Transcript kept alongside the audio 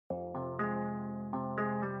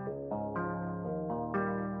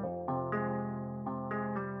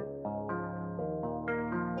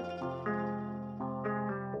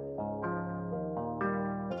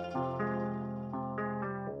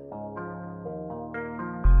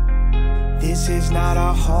This is not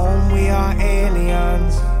our home, we are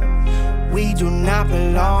aliens. We do not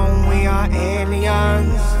belong, we are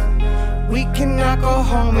aliens. We cannot go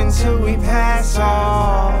home until we pass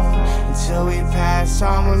on. Until we pass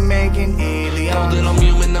on, we're making aliens. Know that I'm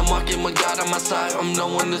human, I'm walking with God on my side. I'm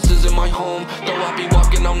knowing this isn't my home, though I be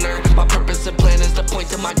walking on earth. My purpose and plan is to point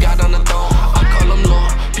to my God on the throne. I call him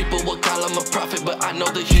Lord, people will call him a prophet, but I know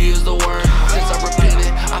that he is the word. Since I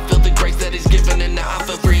repented, I feel the grace that he's given, and now I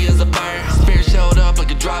feel free as a bird. Spirit showed up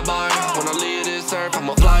like a dry bar. When I leave this earth,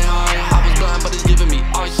 I'ma fly high. I was blind, but he's giving me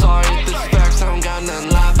eyesight. This is facts, I don't got nothing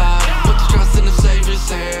to lie about. Put the trust in the Savior's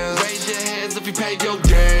hands. Raise your hands if you paid your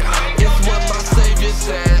debt. It's what my Savior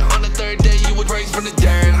said. On the third day you would raise from the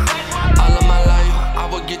dead. All of my life I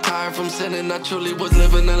would get tired from sinning. I truly was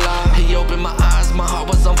living a lie. He opened my eyes, my heart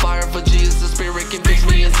was on fire for Jesus. The Spirit convicts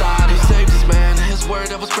me inside. He saved us, man, his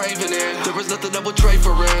word I was craving it. There was nothing I would trade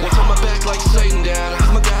for it. Won't turn my back like Satan did.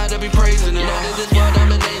 My God, I be praising it. Now in this world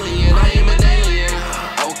I'm an alien, I am an alien.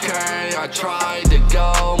 Okay, I tried to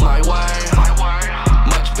go my way.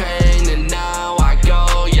 Much pain and now I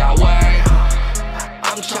go Yahweh.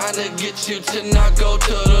 I'm trying to get you to not go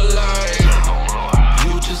to the light.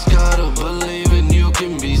 You just gotta believe and you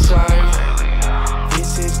can be saved.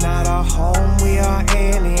 This is not our home, we are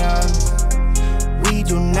aliens. We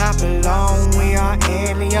do not belong, we are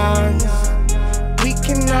aliens. We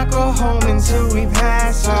cannot go home until we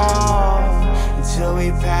pass on. Until we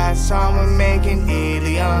pass on, we're making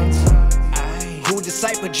aliens. Who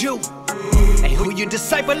discipled you? Hey, who you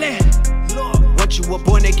discipling? Once you were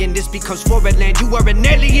born again, this becomes foreign land. You are an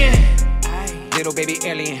alien. Little baby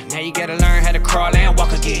alien, now you gotta learn how to crawl and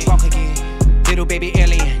walk again. Little baby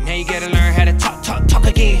alien, now you gotta learn how to talk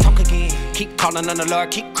again. Keep calling on the Lord,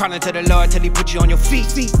 keep crawling to the Lord till he put you on your feet.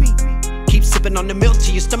 Keep sipping on the milk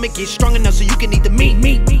till your stomach gets strong enough so you can eat the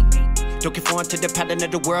meat. Don't conform to the pattern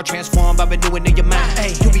of the world, transformed by renewing of your mind.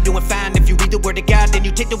 Hey, you'll be doing fine if you read the word of God, then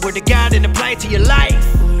you take the word of God and apply it to your life.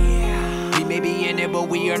 We may be in it, but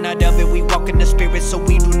we are not of it. We walk in the Spirit, so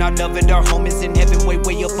we do not love it. Our home is in heaven, way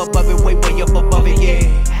up above it, way up above it,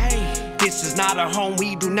 yeah. This is not our home,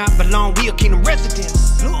 we do not belong, we are kingdom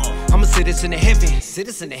residents. I'm a citizen of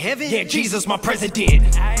heaven, yeah, Jesus my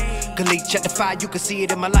president. Galatians chapter 5, you can see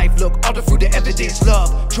it in my life. Look, all the fruit of evidence: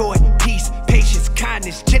 love, joy, peace, patience,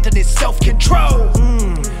 kindness, gentleness, self-control.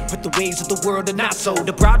 But the ways of the world are not so.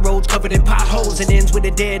 The broad roads covered in potholes, and ends with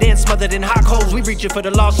a dead end smothered in hot coals. We reaching for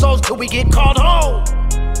the lost souls till we get called home.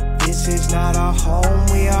 This is not our home,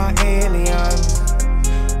 we are aliens.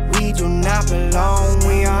 We do not belong,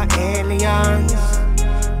 we are aliens.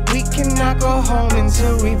 We cannot go home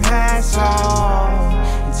until we pass on.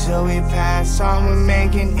 Until we pass on, we're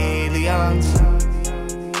making aliens.